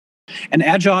And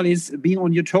agile is being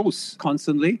on your toes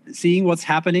constantly, seeing what's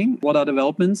happening, what are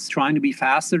developments, trying to be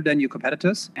faster than your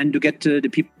competitors. And to get the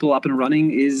people up and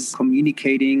running is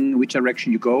communicating which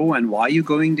direction you go and why you're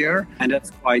going there. And that's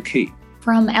quite key.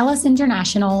 From Ellis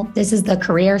International, this is the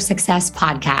Career Success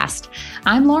Podcast.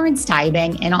 I'm Lauren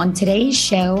Steibing, and on today's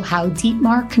show, how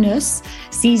Dietmar Knuss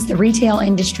sees the retail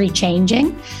industry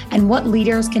changing and what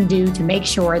leaders can do to make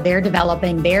sure they're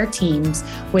developing their teams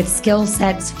with skill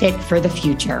sets fit for the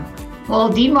future.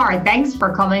 Well, Dietmar, thanks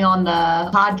for coming on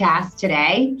the podcast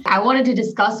today. I wanted to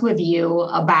discuss with you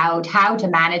about how to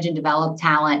manage and develop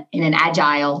talent in an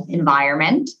agile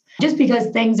environment. Just because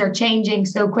things are changing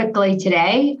so quickly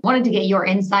today, I wanted to get your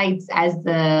insights as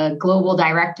the Global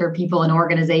Director, People and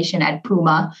Organization at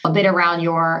Puma, a bit around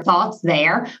your thoughts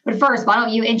there. But first, why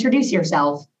don't you introduce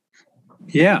yourself?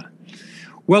 Yeah.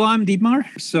 Well, I'm Dietmar.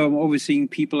 So I'm overseeing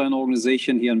people and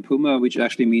organization here in Puma, which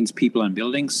actually means people and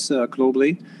buildings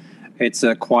globally. It's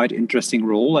a quite interesting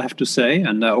role, I have to say.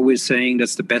 And always saying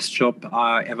that's the best job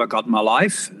I ever got in my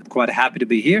life. Quite happy to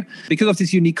be here because of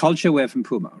this unique culture we have in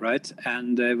Puma, right?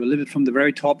 And we live it from the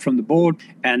very top, from the board.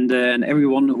 And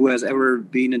everyone who has ever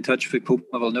been in touch with Puma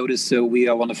will notice we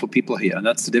are wonderful people here. And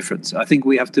that's the difference. I think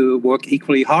we have to work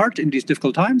equally hard in these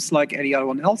difficult times like any other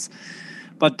one else.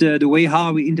 But the way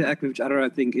how we interact with each other, I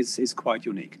think, is quite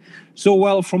unique. So,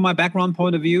 well, from my background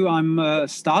point of view, I'm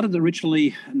started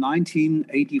originally in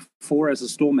 1984 as a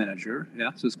store manager.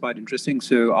 Yeah, so it's quite interesting.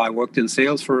 So I worked in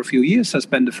sales for a few years. I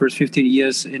spent the first 15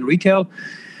 years in retail.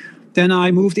 Then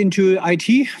I moved into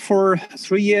IT for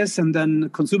 3 years and then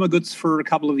consumer goods for a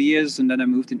couple of years. And then I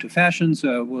moved into fashion.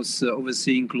 So I was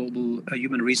overseeing global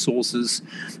human resources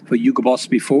for Hugo Boss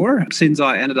before, since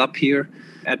I ended up here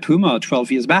at Puma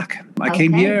 12 years back. I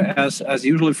came here as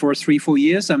usual for 3-4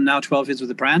 years. I'm now 12 years with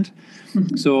the brand.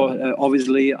 So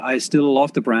obviously I still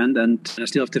love the brand and I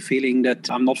still have the feeling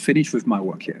that I'm not finished with my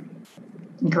work here.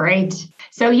 Great.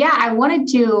 So yeah, I wanted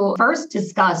to first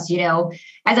discuss,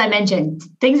 as I mentioned,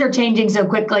 things are changing so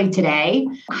quickly today.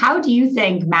 How do you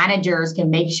think managers can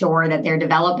make sure that they're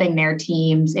developing their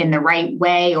teams in the right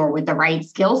way or with the right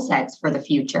skill sets for the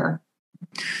future?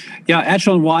 Yeah,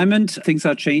 agile environment, things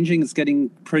are changing. It's getting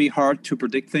pretty hard to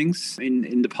predict things.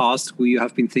 In the past, we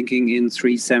have been thinking in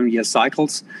 3-7-year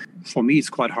cycles. For me, it's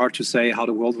quite hard to say how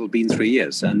the world will be in 3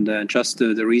 years. And just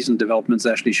the recent developments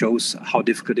actually shows how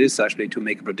difficult it is actually to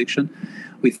make a prediction.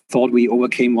 We thought we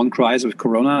overcame one crisis with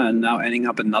Corona and now ending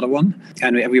up another one.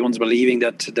 And everyone's believing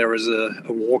that there is a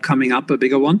war coming up, a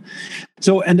bigger one.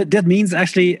 So, and that means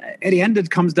actually, at the end, it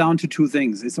comes down to two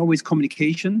things. It's always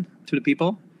communication to the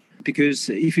people. Because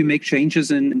if you make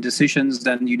changes in decisions,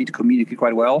 then you need to communicate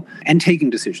quite well and taking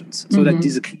decisions. So that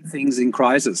these are key things in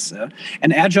crisis.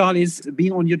 And agile is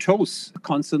being on your toes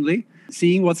constantly,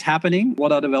 seeing what's happening,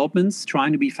 what are developments,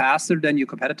 trying to be faster than your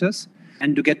competitors.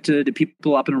 And to get the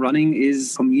people up and running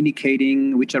is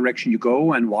communicating which direction you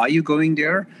go and why you're going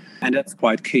there. And that's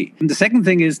quite key. And the second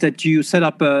thing is that you set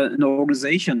up an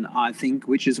organization, I think,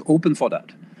 which is open for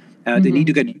that. They need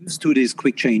to get used to these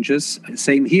quick changes.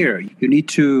 Same here. You need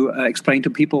to explain to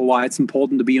people why it's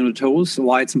important to be on the toes,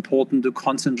 why it's important to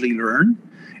constantly learn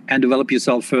and develop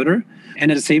yourself further. And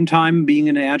at the same time, being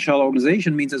in an agile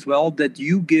organization means as well that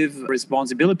you give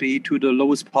responsibility to the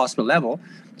lowest possible level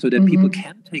so that people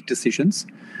can take decisions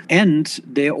and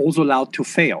they're also allowed to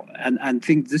fail. And I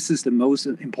think this is the most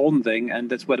important thing.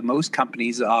 And that's what most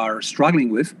companies are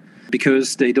struggling with,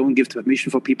 because they don't give the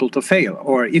permission for people to fail.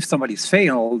 Or if somebody's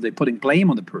failed, they're putting blame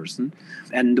on the person.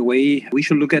 And the way we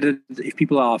should look at it, if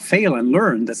people are fail and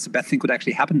learn, that's the best thing could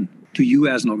actually happen to you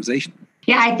as an organization.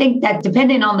 Yeah, I think that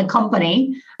depending on the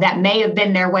company, that may have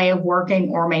been their way of working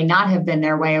or may not have been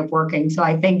their way of working. So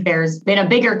I think there's been a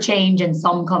bigger change in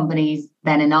some companies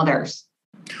than in others.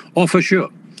 Oh, for sure.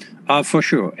 For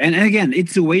sure. And again,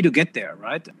 it's a way to get there,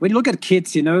 right? When you look at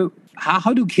kids,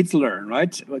 how do kids learn,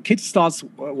 right? When kids start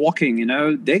walking,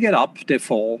 they get up, they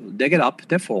fall, they get up,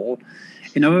 they fall,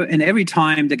 and every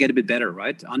time they get a bit better,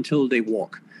 right? Until they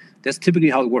walk. That's typically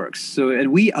how it works. So,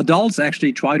 and we adults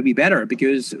actually try to be better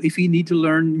because if we need to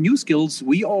learn new skills,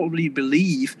 we already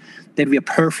believe that we are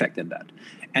perfect in that.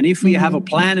 And if we have a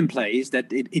plan in place,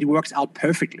 that it works out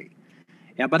perfectly.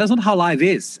 Yeah, but that's not how life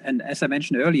is. And as I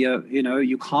mentioned earlier,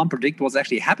 you can't predict what's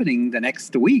actually happening the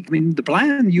next week. I mean, the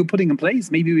plan you're putting in place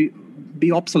maybe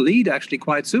be obsolete actually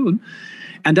quite soon.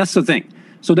 And that's the thing.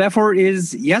 So therefore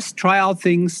is, yes, try out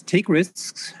things, take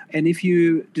risks. And if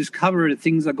you discover that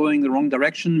things are going the wrong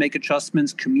direction, make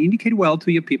adjustments, communicate well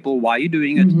to your people why you're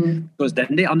doing it, because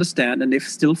then they understand and they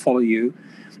still follow you.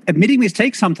 admitting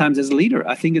mistakes sometimes as a leader,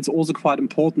 I think it's also quite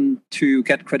important to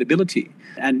get credibility.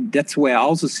 And that's where I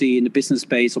also see in the business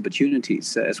space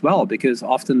opportunities as well, because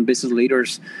often business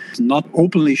leaders not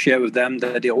openly share with them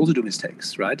that they also do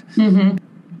mistakes, right? Mm-hmm.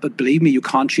 But believe me, you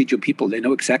can't cheat your people. They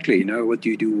know exactly, what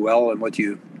you do well and what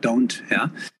you don't. Yeah.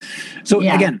 So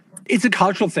again, it's a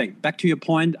cultural thing. Back to your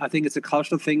point, I think it's a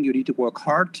cultural thing. You need to work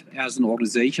hard as an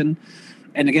organization.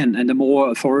 And again, and the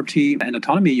more authority and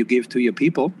autonomy you give to your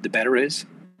people, the better it is.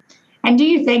 And do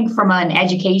you think from an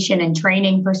education and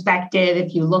training perspective,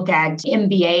 if you look at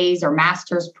MBAs or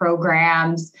master's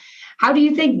programs, how do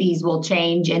you think these will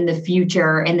change in the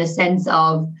future in the sense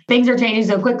of things are changing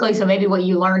so quickly, so maybe what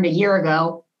you learned a year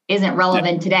ago isn't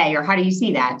relevant today, or how do you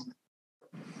see that?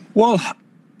 Well,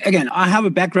 again, I have a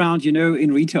background,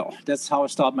 in retail. That's how I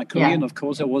started my career. Yeah. And of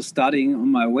course, I was studying on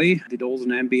my way. I did also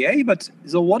an MBA. But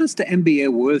so what is the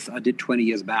MBA worth I did 20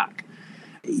 years back?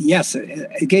 Yes,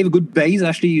 it gave a good base.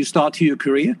 Actually, you start to your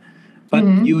career. But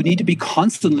you need to be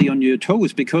constantly on your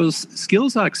toes because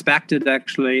skills are expected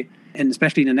actually, and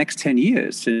especially in the next 10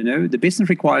 years. The business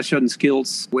requires certain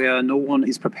skills where no one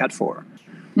is prepared for,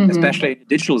 especially in the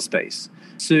digital space.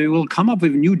 So we'll come up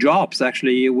with new jobs,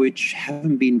 actually, which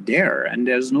haven't been there. And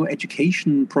there's no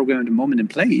education program at the moment in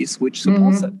place which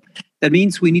supports it. That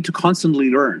means we need to constantly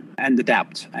learn and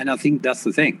adapt. And I think that's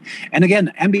the thing. And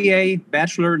again, MBA,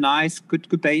 bachelor, nice,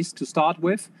 good base to start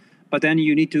with. But then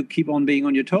you need to keep on being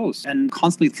on your toes and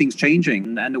constantly things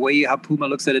changing. And the way how Puma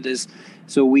looks at it is,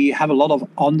 so we have a lot of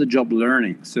on-the-job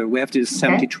learning. So we have this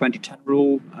 70-20-10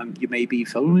 rule you may be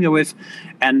familiar with.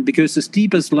 And because the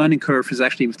steepest learning curve is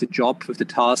actually with the job, with the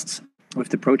tasks, with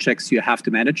the projects you have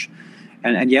to manage.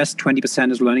 And yes,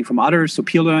 20% is learning from others. So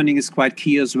peer learning is quite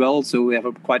key as well. So we have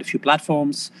quite a few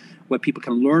platforms where people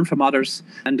can learn from others.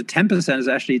 And the 10% is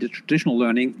actually the traditional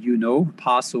learning,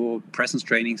 past or presence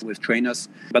trainings with trainers.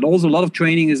 But also a lot of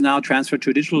training is now transferred to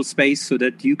a digital space so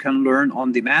that you can learn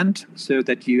on demand, so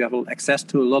that you have access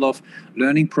to a lot of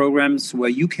learning programs where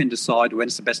you can decide when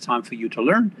it's the best time for you to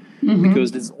learn,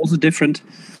 because it's also different.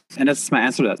 And that's my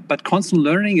answer to that. But constant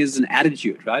learning is an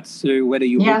attitude, right? So whether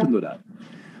you want to do that.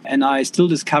 And I still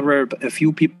discover a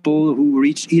few people who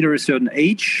reach either a certain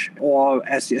age or,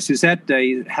 as you said,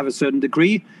 they have a certain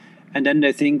degree. And then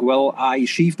they think, well, I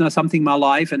achieved now something in my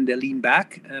life, and they lean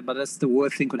back. But that's the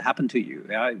worst thing could happen to you,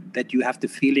 that you have the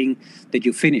feeling that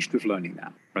you're finished with learning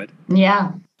now, right?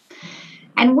 Yeah.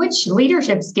 And which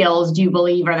leadership skills do you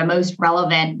believe are the most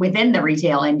relevant within the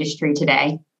retail industry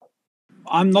today?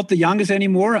 I'm not the youngest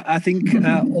anymore. I think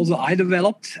also I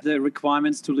developed. The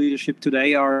requirements to leadership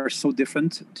today are so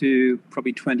different to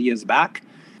probably 20 years back.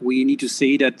 We need to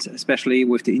see that, especially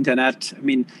with the internet,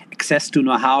 access to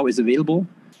know-how is available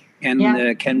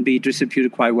and can be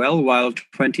distributed quite well, while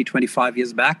 20, 25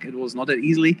 years back, it was not that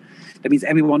easily. That means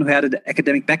everyone who had an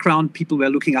academic background, people were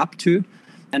looking up to,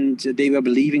 and they were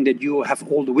believing that you have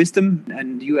all the wisdom,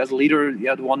 and you as a leader,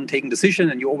 you're the one taking decision,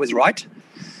 and you're always right.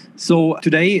 So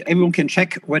today, everyone can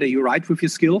check whether you're right with your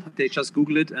skill. They just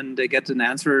Google it and they get an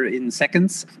answer in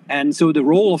seconds. And so the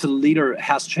role of the leader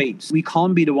has changed. We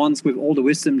can't be the ones with all the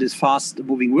wisdom in this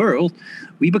fast-moving world.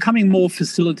 We're becoming more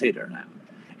facilitator now.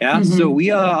 Yeah, so we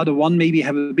are the one maybe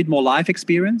have a bit more life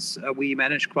experience. We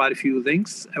manage quite a few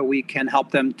things. We can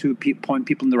help them to point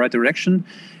people in the right direction.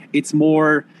 It's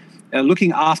more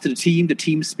looking after the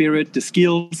team spirit, the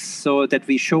skills, so that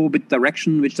we show a bit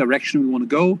which direction we want to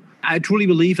go. I truly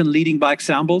believe in leading by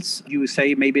examples. You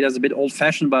say maybe that's a bit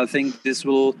old-fashioned, but I think this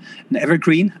will an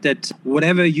evergreen, that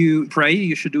whatever you pray,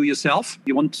 you should do yourself.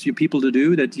 You want your people to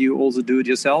do, that you also do it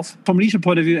yourself. From a leadership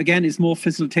point of view, again, it's more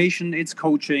facilitation, it's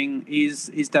coaching, is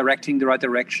directing the right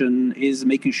direction, is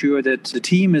making sure that the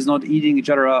team is not eating each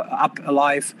other up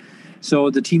alive. So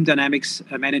the team dynamics,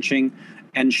 managing,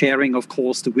 and sharing, of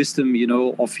course, the wisdom,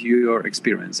 of your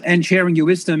experience, and sharing your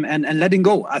wisdom and letting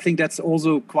go. I think that's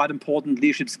also quite important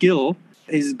leadership skill,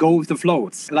 is go with the flow.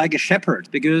 It's like a shepherd,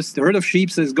 because the herd of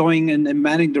sheep is going in a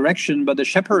manic direction, but the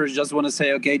shepherds just want to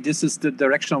say, okay, this is the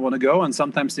direction I want to go. And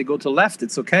sometimes they go to the left,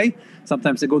 it's okay.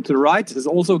 Sometimes they go to the right, it's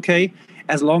also okay,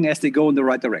 as long as they go in the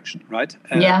right direction, right?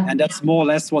 And that's more or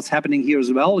less what's happening here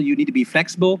as well. You need to be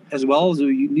flexible as well. So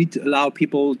you need to allow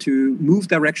people to move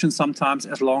direction sometimes,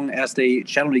 as long as they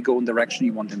generally go in the direction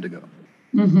you want them to go.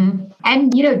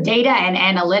 And, data and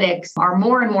analytics are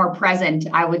more and more present,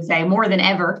 I would say, more than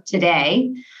ever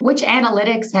today. Which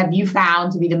analytics have you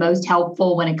found to be the most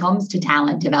helpful when it comes to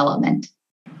talent development?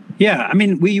 Yeah,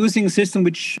 we're using a system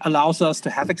which allows us to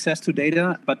have access to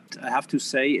data, but I have to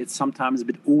say it's sometimes a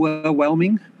bit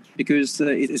overwhelming, because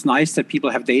it's nice that people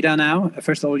have data now.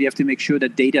 First of all, you have to make sure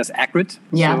that data is accurate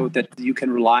so that you can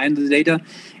rely on the data.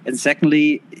 And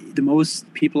secondly, the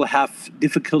most people have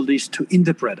difficulties to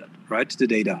interpret it, right? The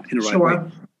data in the right way.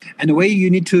 And the way you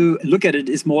need to look at it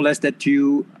is more or less that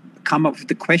you come up with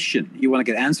the question you want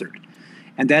to get answered.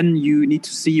 And then you need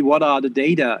to see what are the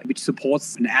data which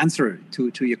supports an answer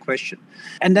to your question.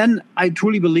 And then I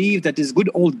truly believe that this good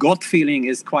old gut feeling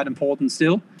is quite important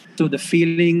still. So the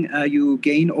feeling you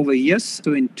gain over years,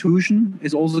 so intuition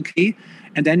is also key.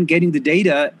 And then getting the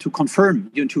data to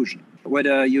confirm your intuition,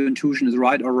 whether your intuition is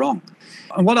right or wrong.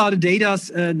 And what are the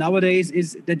data nowadays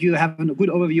is that you have a good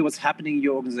overview of what's happening in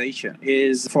your organization.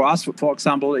 Is for us, for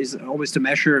example, is always to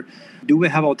measure, do we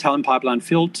have our talent pipeline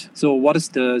filled? So what is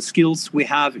the skills we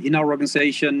have in our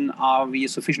organization? Are we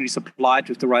sufficiently supplied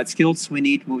with the right skills we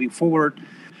need moving forward?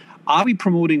 Are we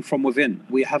promoting from within?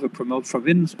 We have a promote from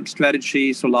within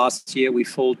strategy. So last year we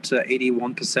filled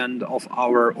 81% of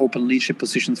our open leadership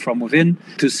positions from within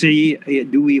to see,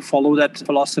 do we follow that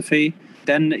philosophy?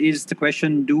 Then is the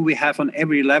question, do we have on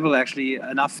every level actually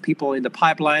enough people in the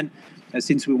pipeline?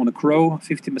 Since we want to grow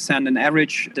 50% on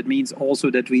average, that means also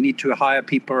that we need to hire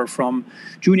people from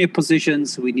junior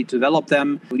positions. We need to develop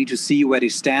them. We need to see where they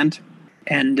stand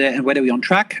and whether we're on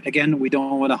track. Again, we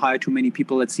don't want to hire too many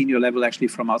people at senior level actually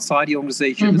from outside the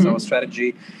organization. That's our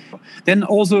strategy. Then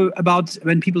also about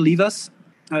when people leave us,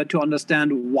 to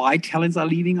understand why talents are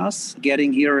leaving us,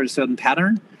 getting here a certain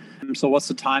pattern. So what's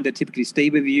the time they typically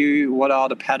stay with you? What are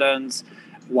the patterns?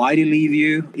 Why they leave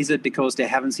you? Is it because they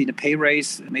haven't seen a pay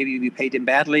raise? Maybe we paid them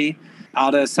badly.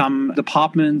 Are there some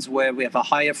departments where we have a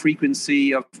higher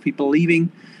frequency of people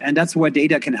leaving? And that's where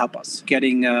data can help us,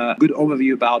 getting a good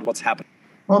overview about what's happening.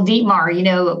 Well,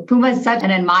 Dietmar, Puma is such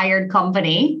an admired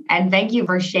company, and thank you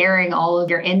for sharing all of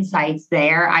your insights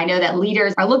there. I know that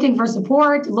leaders are looking for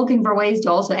support, looking for ways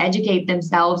to also educate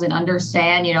themselves and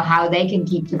understand, how they can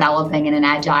keep developing in an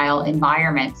agile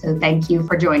environment. So thank you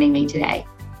for joining me today.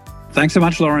 Thanks so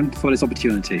much, Lauren, for this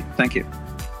opportunity. Thank you.